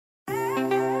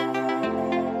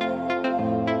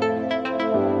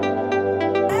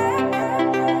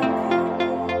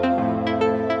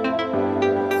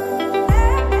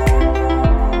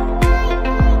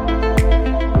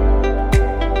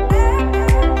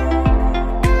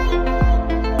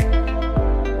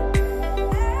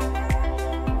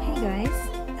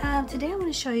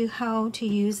show you how to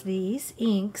use these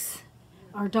inks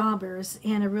or daubers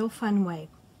in a real fun way.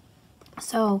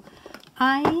 So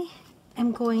I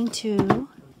am going to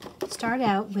start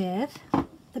out with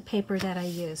the paper that I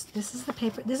used. This is the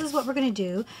paper, this is what we're going to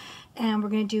do, and we're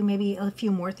going to do maybe a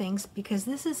few more things because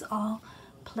this is all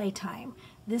playtime.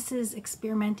 This is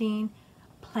experimenting,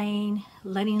 playing,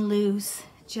 letting loose,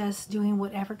 just doing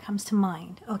whatever comes to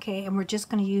mind, okay? And we're just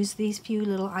going to use these few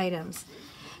little items.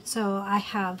 So I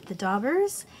have the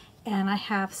Daubers, and I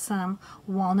have some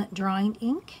walnut drawing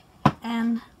ink,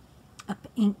 and an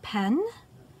ink pen,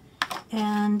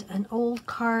 and an old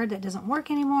card that doesn't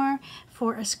work anymore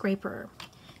for a scraper,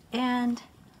 and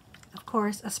of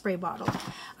course a spray bottle.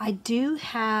 I do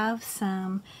have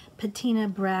some patina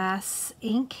brass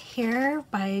ink here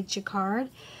by Jacquard.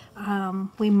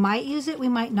 We might use it, we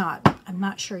might not. I'm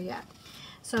not sure yet.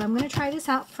 So I'm going to try this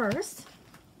out first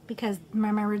because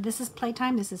remember, this is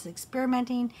playtime, this is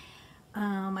experimenting.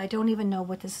 I don't even know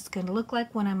what this is going to look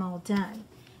like when I'm all done.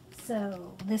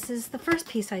 So this is the first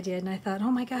piece I did, and I thought,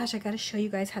 oh my gosh, I got to show you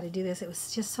guys how to do this. It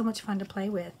was just so much fun to play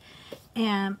with.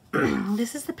 And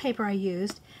this is the paper I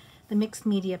used, the mixed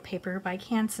media paper by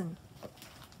Canson.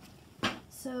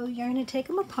 So you're going to take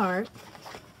them apart.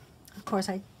 Of course,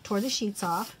 I tore the sheets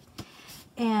off.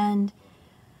 And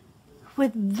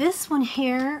with this one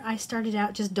here, I started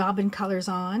out just daubing colors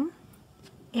on,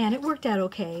 and it worked out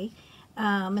okay.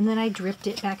 And then I dripped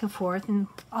it back and forth, and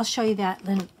I'll show you that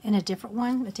in a different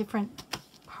one, a different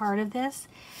part of this.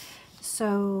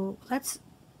 So let's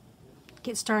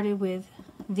get started with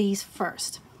these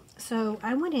first. So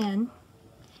I went in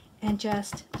and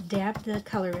just dabbed the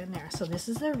color in there. So this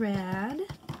is the red,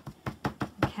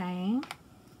 okay.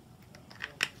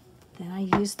 Then I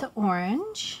used the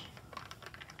orange.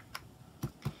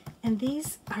 And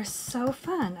these are so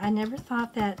fun. I never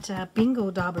thought that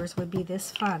bingo daubers would be this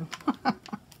fun.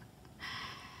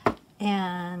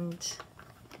 And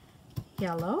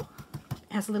yellow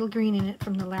has a little green in it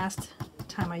from the last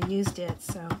time I used it.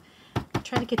 So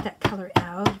try to get that color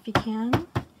out if you can.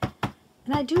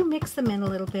 And I do mix them in a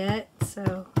little bit,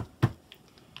 so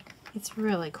it's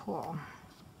really cool.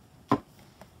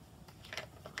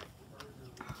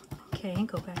 Okay,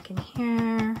 go back in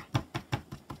here.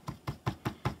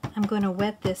 I'm going to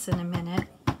wet this in a minute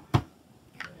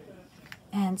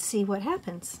and see what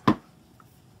happens.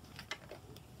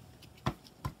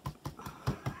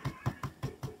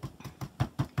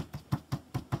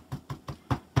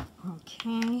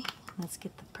 Okay, let's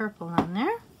get the purple on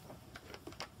there.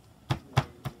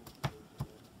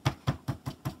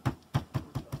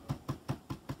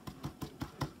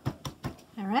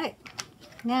 All right,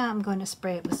 now I'm going to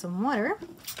spray it with some water.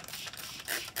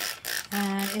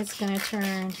 And it's going to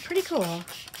turn pretty cool.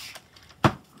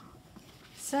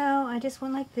 So I just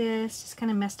went like this, just kind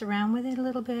of messed around with it a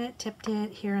little bit, tipped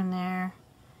it here and there.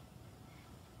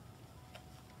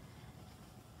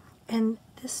 And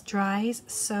this dries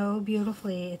so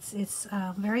beautifully. It's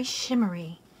very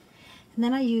shimmery. And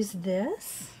then I use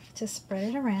this to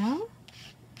spread it around.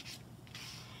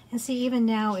 And see, even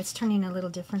now it's turning a little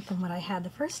different than what I had the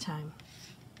first time.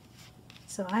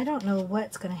 So I don't know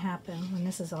what's going to happen when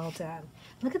this is all done.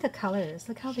 Look at the colors.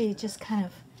 Look how they just kind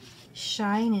of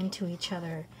shine into each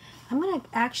other. I'm going to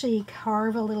actually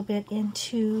carve a little bit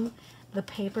into the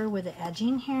paper with the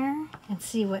edging here and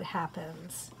see what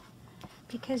happens.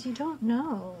 Because you don't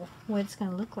know what it's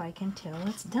going to look like until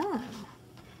it's done.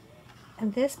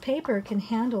 And this paper can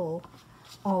handle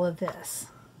all of this.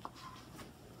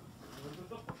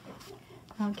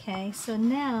 Okay, so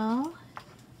now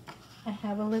I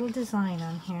have a little design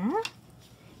on here.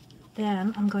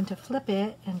 Then I'm going to flip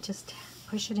it and just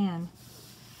push it in.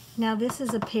 Now this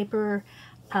is a paper,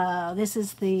 this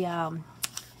is the,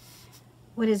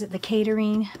 what is it, the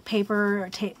catering paper or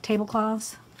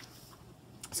tablecloths.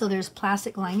 So there's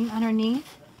plastic lining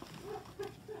underneath.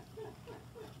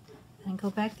 And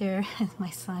go back there, my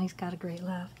son, he's got a great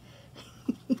laugh.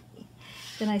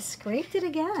 Then I scraped it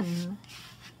again.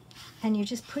 And you're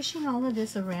just pushing all of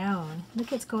this around.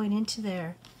 Look, it's going into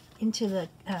there, into the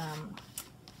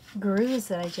grooves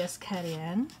that I just cut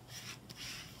in.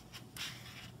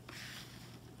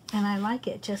 And I like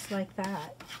it just like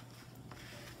that.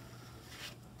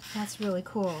 That's really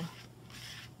cool.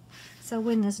 So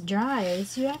when this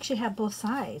dries, you actually have both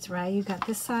sides, right? You've got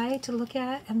this side to look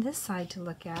at and this side to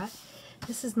look at.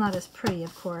 This is not as pretty,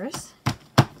 of course.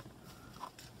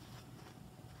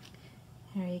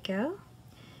 There you go.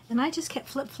 And I just kept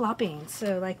flip-flopping.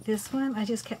 So like this one, I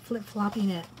just kept flip-flopping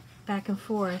it back and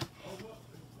forth.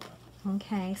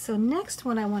 Okay, so next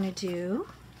what I want to do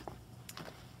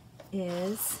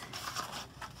is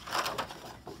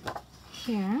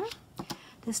here.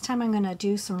 This time I'm going to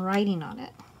do some writing on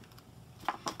it.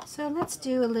 So let's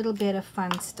do a little bit of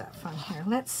fun stuff on here.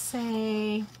 Let's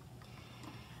say,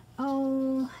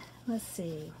 oh, let's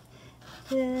see.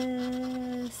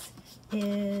 This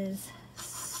is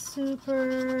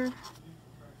super,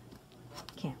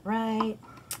 can't write,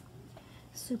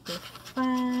 super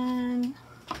fun.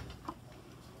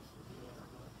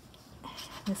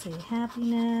 Let's see,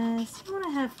 happiness. You want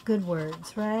to have good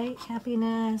words, right?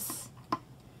 Happiness,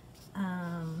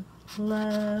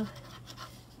 love,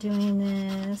 doing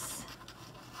this,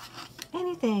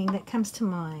 anything that comes to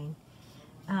mind.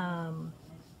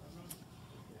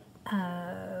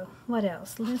 What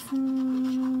else?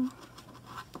 Listen.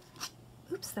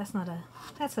 Oops, that's not a,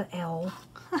 that's an L.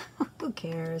 Who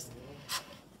cares?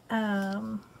 Let's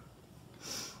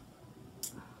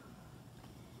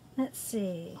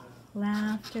see.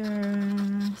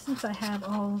 Laughter. Since I have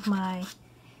all of my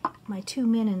 2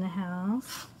 men in the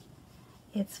house,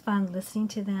 it's fun listening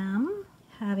to them,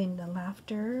 having the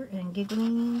laughter and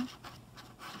giggling.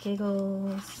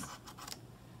 Giggles.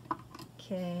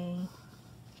 Okay.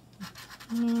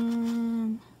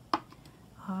 Men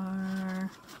are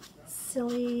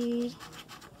silly.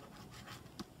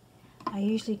 I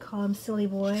usually call them silly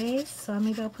boys, so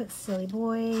maybe I'll put silly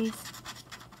boys.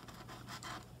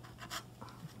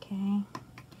 Okay.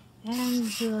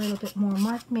 And do a little bit more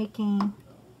mark making.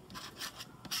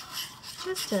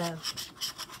 Just to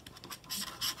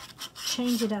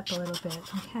change it up a little bit,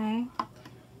 okay?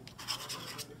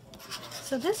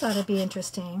 So this ought to be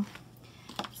interesting.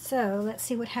 So let's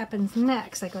see what happens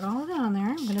next. I got all of it on there.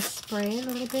 I'm going to spray a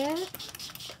little bit.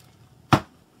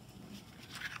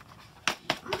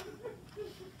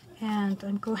 And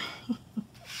I'm going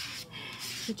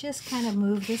to just kind of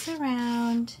move this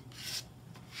around.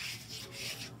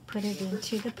 Put it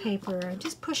into the paper. I'm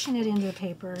just pushing it into the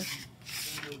paper.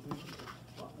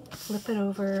 Flip it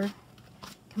over.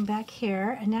 Come back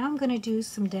here. And now I'm going to do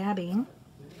some dabbing.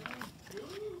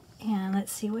 And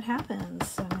let's see what happens.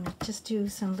 So I'm going to just do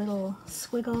some little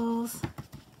squiggles.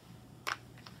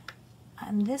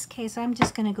 In this case, I'm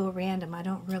just going to go random. I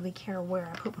don't really care where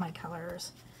I put my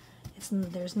colors.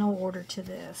 There's no order to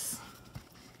this.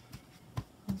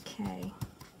 Okay.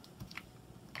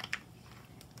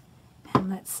 And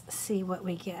let's see what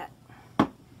we get. Go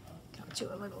do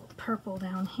a little purple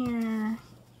down here.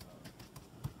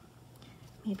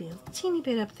 Maybe a teeny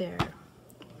bit up there.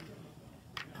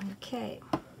 Okay.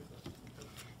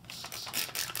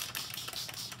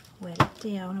 Wet it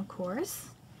down, of course.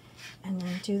 And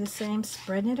then do the same,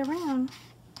 spreading it around.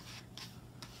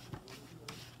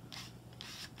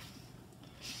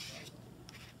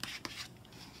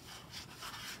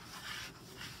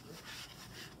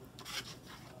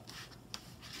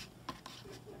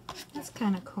 That's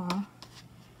kind of cool.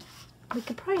 We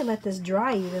could probably let this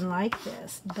dry even like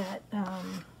this, but I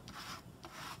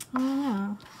don't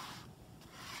know.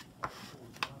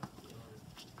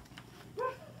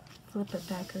 Flip it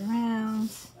back around.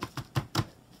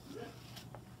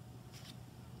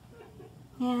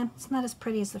 Yeah, it's not as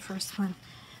pretty as the first one,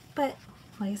 but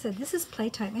like I said, this is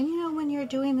playtime. And you know, when you're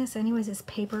doing this anyways, it's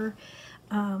paper,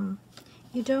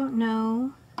 you don't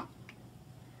know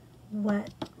what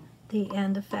the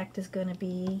end effect is going to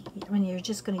be. When you're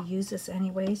just going to use this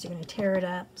anyways, you're going to tear it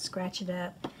up, scratch it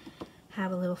up,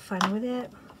 have a little fun with it.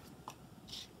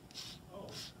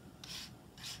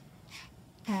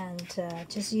 And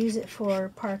just use it for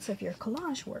parts of your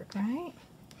collage work, right?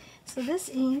 So this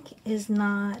ink is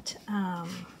not,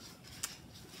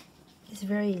 it's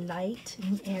very light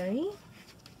and airy.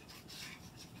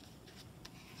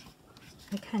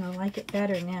 I kind of like it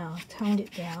better now. Toned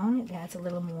it down. It adds a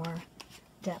little more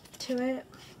depth to it.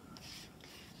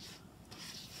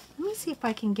 Let me see if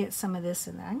I can get some of this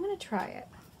in there. I'm going to try it.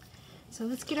 So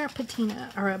let's get our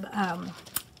patina, or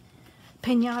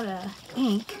pinata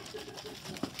ink.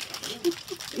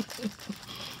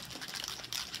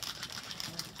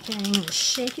 Okay, I'm going to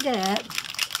shake it up.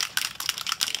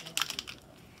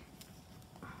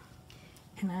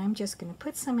 And I'm just going to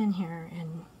put some in here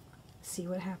and see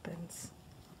what happens.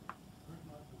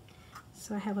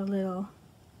 So I have a little,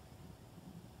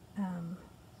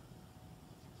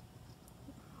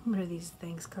 what are these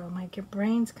things called? My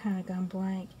brain's kind of gone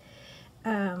blank.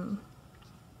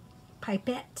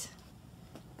 Pipette.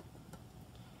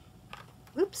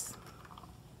 Oops.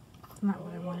 That's not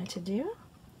what I wanted to do.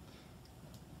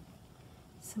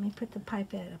 So let me put the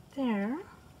pipette up there.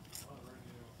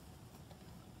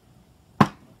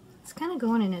 It's kind of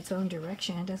going in its own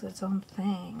direction. It does its own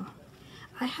thing.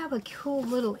 I have a cool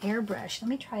little airbrush. Let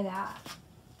me try that.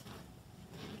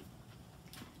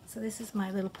 So this is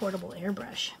my little portable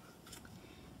airbrush.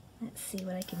 Let's see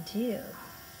what I can do.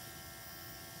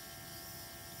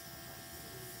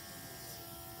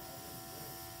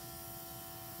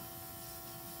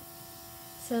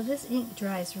 So this ink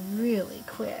dries really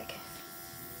quick.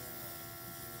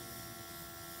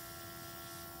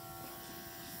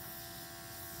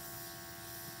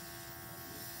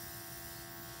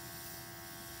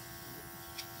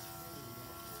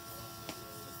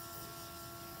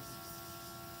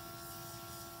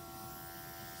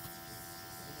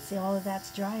 See, all of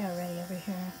that's dry already over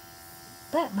here.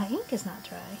 But my ink is not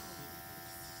dry.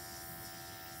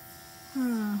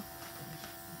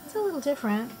 It's a little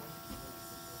different.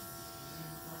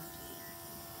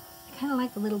 I kind of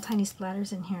like the little tiny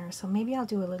splatters in here, so maybe I'll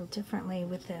do a little differently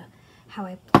with how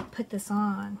I put this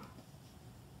on.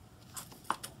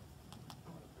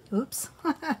 Oops.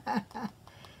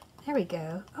 There we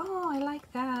go. Oh, I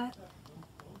like that.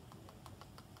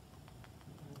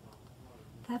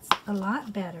 That's a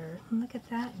lot better. Look at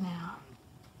that now.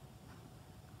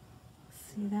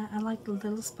 See that? I like the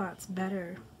little spots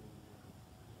better.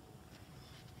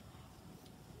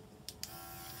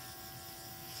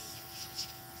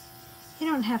 You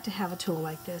don't have to have a tool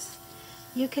like this.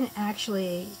 You can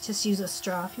actually just use a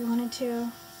straw if you wanted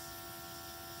to.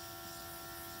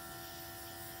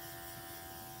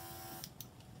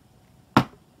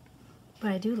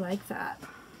 But I do like that.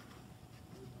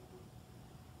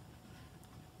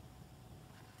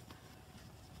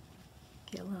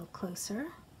 Get a little closer.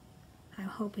 I'm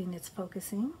hoping it's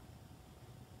focusing.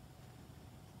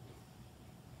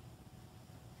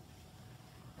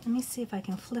 Let me see if I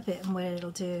can flip it and what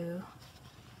it'll do.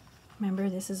 Remember,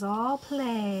 this is all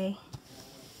play.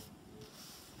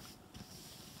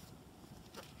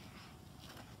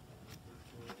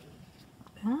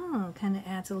 Oh, kind of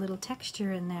adds a little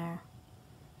texture in there.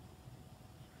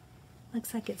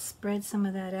 Looks like it spread some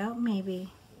of that out,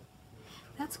 maybe.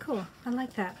 That's cool. I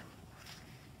like that.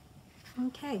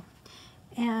 Okay.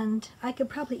 And I could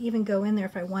probably even go in there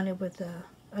if I wanted with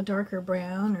a darker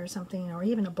brown or something, or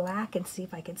even a black, and see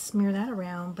if I could smear that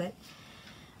around. But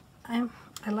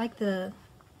I like the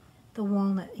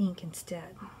walnut ink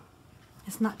instead.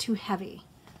 It's not too heavy.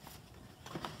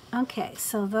 Okay,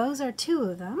 so those are two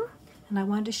of them, and I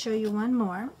wanted to show you one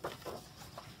more.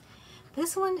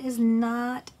 This one is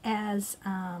not as,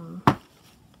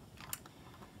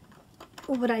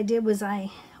 what I did was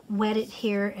I wet it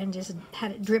here and just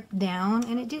had it drip down,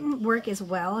 and it didn't work as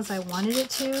well as I wanted it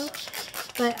to.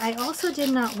 But I also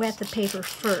did not wet the paper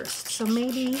first, so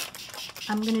maybe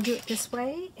I'm going to do it this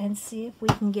way and see if we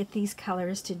can get these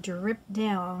colors to drip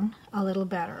down a little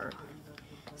better.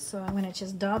 So I'm going to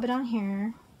just daub it on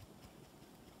here.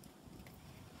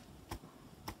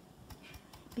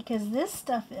 Because this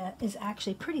stuff is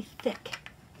actually pretty thick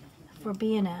for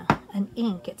being an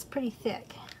ink. It's pretty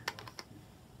thick.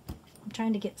 I'm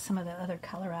trying to get some of the other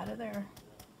color out of there.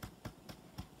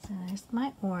 So there's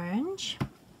my orange.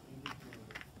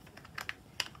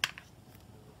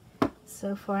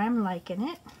 So far I'm liking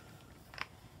it.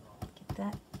 Get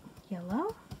that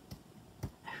yellow.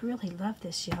 I really love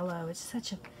this yellow. It's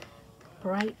such a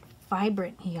bright,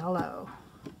 vibrant yellow.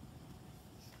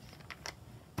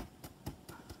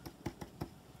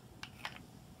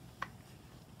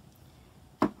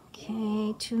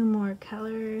 Okay, two more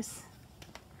colors.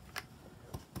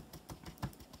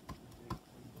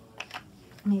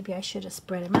 Maybe I should have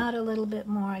spread them out a little bit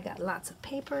more. I got lots of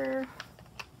paper.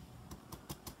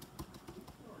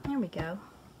 There we go.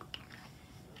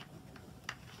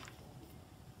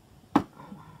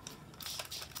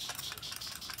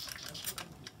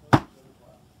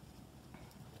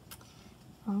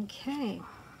 Okay,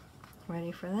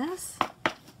 ready for this?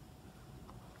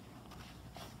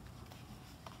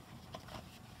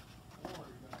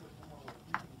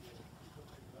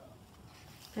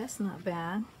 That's not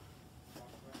bad.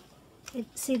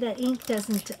 See, the ink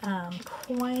doesn't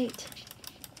quite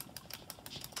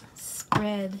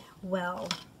spread well.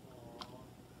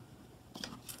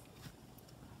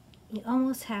 You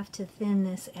almost have to thin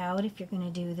this out if you're going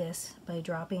to do this by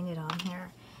dropping it on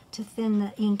here, to thin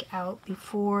the ink out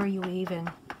before you even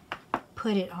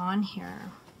put it on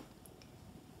here.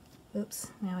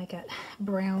 Oops, now I got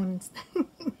brown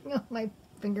my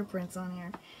fingerprints on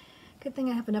here. Good thing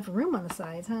I have enough room on the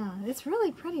sides, huh? It's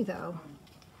really pretty though.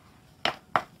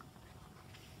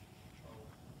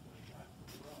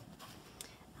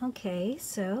 Okay,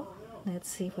 so let's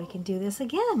see if we can do this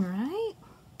again, right?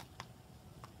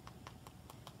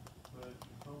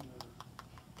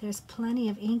 There's plenty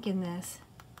of ink in this.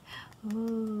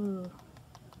 Ooh.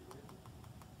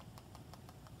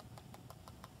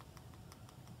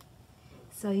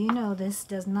 So you know this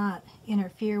does not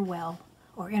interfere well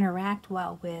or interact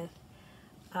well with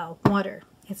water.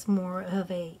 It's more of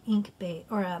a ink base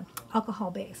or a alcohol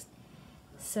base.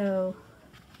 So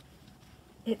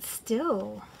it's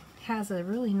still has a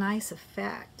really nice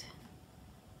effect.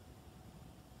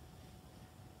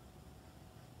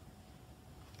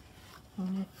 I'm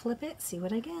going to flip it, see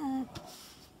what I get.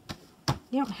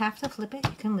 You don't have to flip it,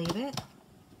 you can leave it.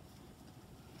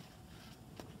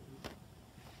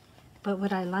 But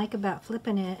what I like about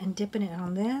flipping it and dipping it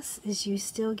on this is you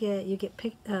still get,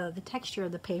 the texture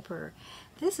of the paper.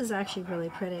 This is actually really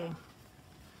pretty.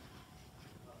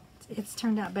 It's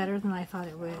turned out better than I thought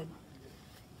it would.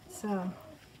 So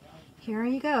here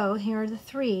you go. Here are the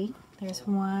 3. There's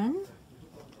 1,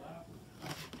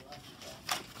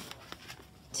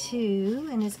 2,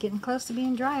 and it's getting close to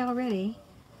being dry already.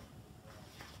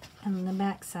 And on the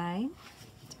back side,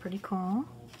 it's pretty cool.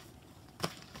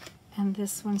 And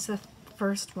this one's the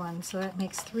first one, so that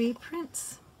makes 3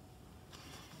 prints.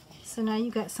 So now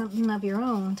you got something of your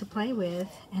own to play with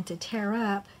and to tear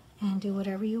up and do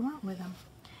whatever you want with them.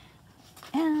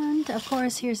 And of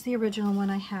course, here's the original one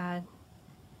I had.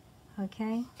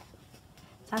 Okay,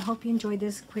 so I hope you enjoyed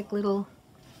this quick little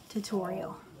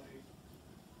tutorial.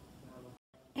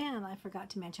 And I forgot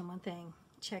to mention one thing.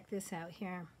 Check this out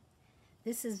here.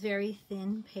 This is very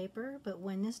thin paper, but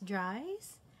when this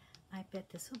dries, I bet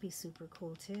this will be super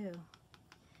cool too.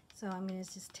 So I'm going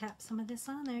to just tap some of this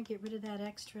on there, get rid of that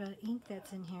extra ink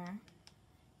that's in here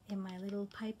in my little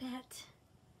pipette,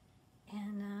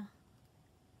 and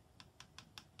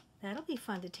that'll be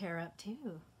fun to tear up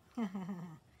too.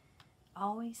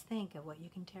 Always think of what you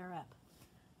can tear up.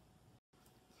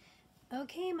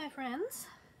 Okay, my friends,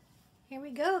 here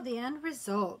we go, the end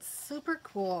results. Super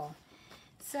cool.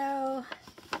 So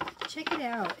check it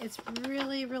out. It's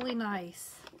really, really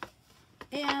nice.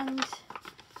 And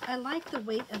I like the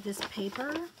weight of this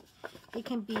paper. It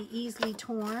can be easily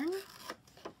torn.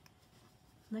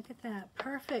 Look at that.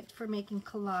 Perfect for making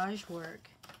collage work.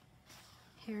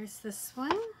 Here's this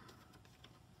one.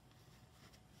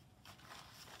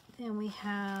 Then we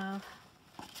have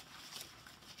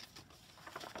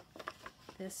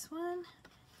this one.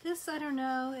 This, I don't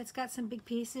know, it's got some big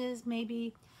pieces.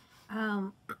 Maybe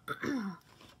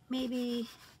maybe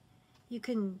you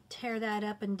can tear that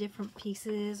up in different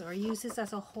pieces or use this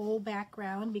as a whole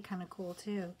background. Be kind of cool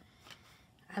too.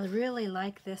 I really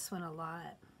like this one a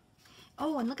lot.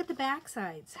 Oh, and look at the back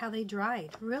sides, how they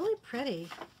dried. Really pretty.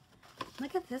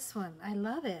 Look at this one. I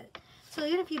love it. So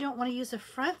even if you don't want to use the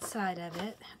front side of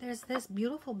it, there's this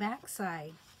beautiful back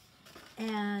side.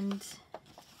 And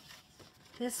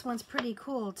this one's pretty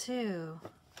cool too.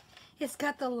 It's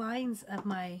got the lines of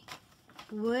my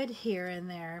wood here and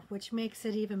there, which makes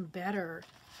it even better.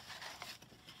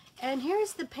 And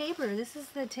here's the paper. This is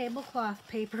the tablecloth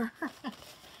paper.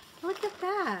 Look at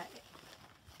that.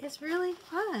 It's really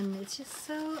fun. It's just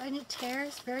so, and it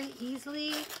tears very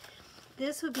easily.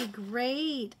 This would be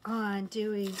great on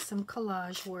doing some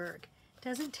collage work.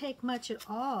 Doesn't take much at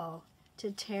all to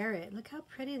tear it. Look how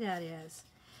pretty that is.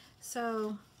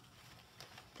 So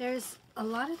there's a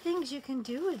lot of things you can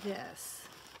do with this,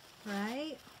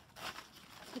 right?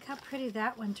 Look how pretty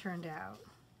that one turned out.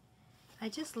 I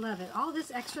just love it. All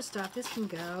this extra stuff, this can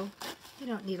go. You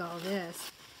don't need all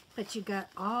this. But you got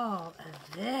all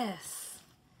of this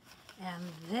and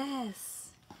this.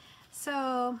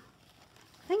 So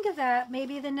think of that.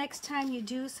 Maybe the next time you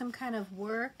do some kind of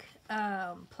work,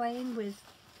 playing with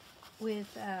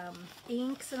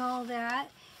inks and all that,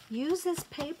 use this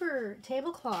paper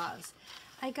tablecloths.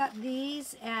 I got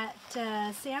these at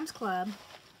Sam's Club.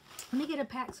 Let me get a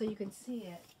pack so you can see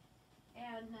it.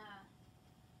 And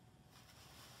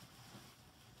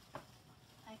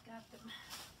I got them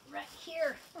right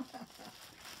here.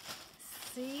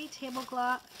 See,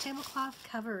 tablecloth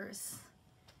covers,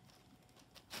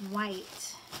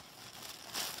 white,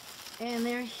 and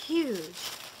they're huge.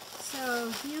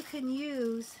 So you can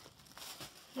use,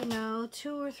 you know,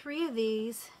 2 or 3 of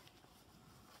these.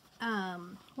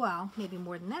 Well, maybe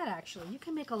more than that actually. You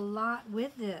can make a lot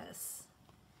with this.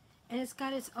 And it's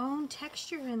got its own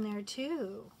texture in there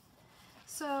too.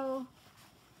 So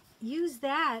use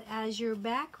that as your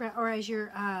background or as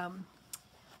your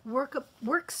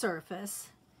work surface,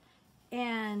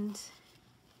 and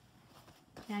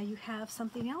now you have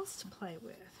something else to play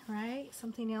with, right?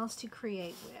 Something else to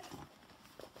create with.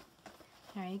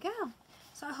 There you go.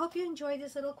 So I hope you enjoyed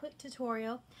this little quick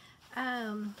tutorial.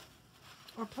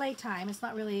 Or playtime. It's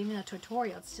not really even a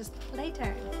tutorial, it's just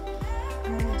playtime.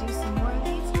 I'm going to do some more of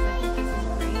these because I think this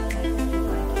is great and I think you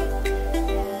like it.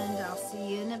 And I'll see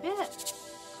you in a bit.